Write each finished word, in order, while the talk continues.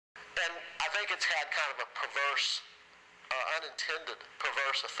And I think it's had kind of a perverse, unintended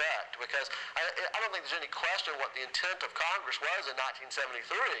perverse effect, because I don't think there's any question what the intent of Congress was in 1973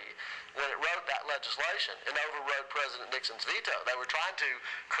 when it wrote that legislation and overrode President Nixon's veto. They were trying to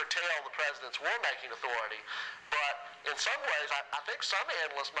curtail the president's war-making authority, but in some ways, I think some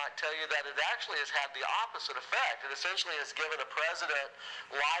analysts might tell you that it actually has had the opposite effect. It essentially has given a president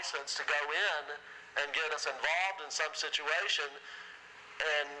license to go in and get us involved in some situation,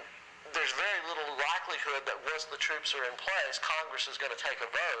 and there's very little likelihood that once the troops are in place, Congress is going to take a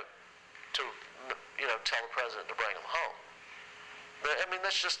vote to, tell the president to bring them home. I mean,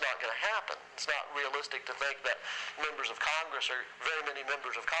 that's just not going to happen. It's not realistic to think that members of Congress, or very many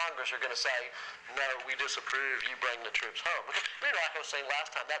members of Congress, are going to say, no, we disapprove, you bring the troops home. Because, like I was saying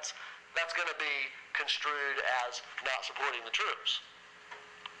last time, that's going to be construed as not supporting the troops,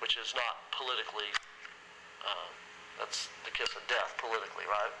 which is not politically, that's the kiss of death politically,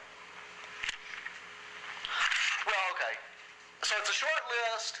 right? Well, okay. So it's a short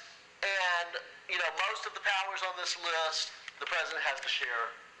list, and most of the powers on this list the president has to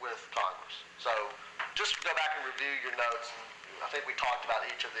share with Congress. So just go back and review your notes. I think we talked about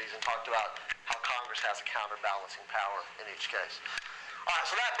each of these and talked about how Congress has a counterbalancing power in each case. All right,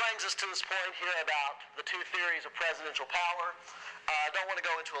 so that brings us to this point here about the two theories of presidential power. I don't want to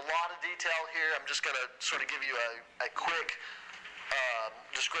go into a lot of detail here. I'm just going to sort of give you a quick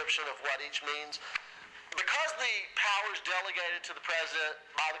description of what each means. Because the powers delegated to the president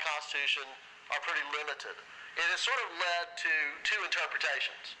by the Constitution are pretty limited, it has sort of led to two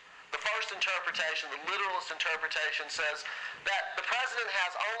interpretations. The first interpretation, the literalist interpretation, says that the president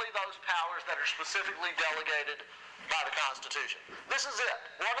has only those powers that are specifically delegated by the Constitution. This is it.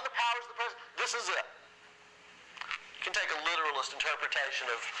 What are the powers of the president? This is it. You can take a literalist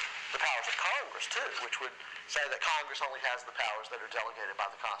interpretation of the powers of Congress, too, which would say that Congress only has the powers that are delegated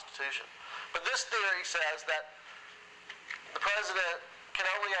by the Constitution. But this theory says that the president can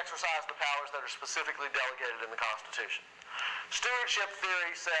only exercise the powers that are specifically delegated in the Constitution. Stewardship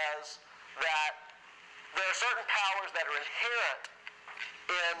theory says that there are certain powers that are inherent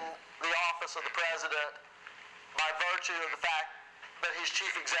in the office of the president by virtue of the fact that he's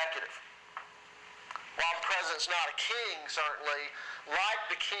chief executive. While the president's not a king, certainly, like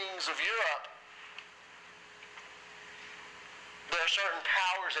the kings of Europe, there are certain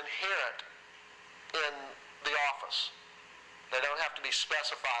powers inherent in the office. They don't have to be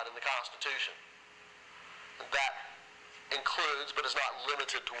specified in the Constitution. That includes, but is not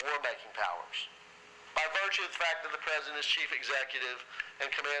limited to, war-making powers. By virtue of the fact that the president is chief executive and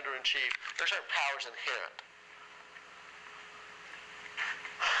commander-in-chief, there are certain powers inherent.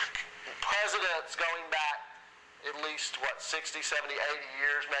 Presidents going back at least, 60, 70, 80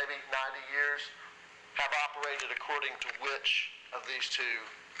 years, maybe 90 years, have operated according to which of these two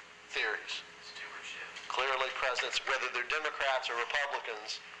theories? Stewardship. Clearly, presidents, whether they're Democrats or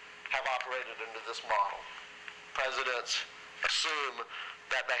Republicans, have operated under this model. Presidents assume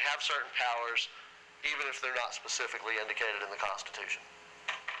that they have certain powers even if they're not specifically indicated in the Constitution.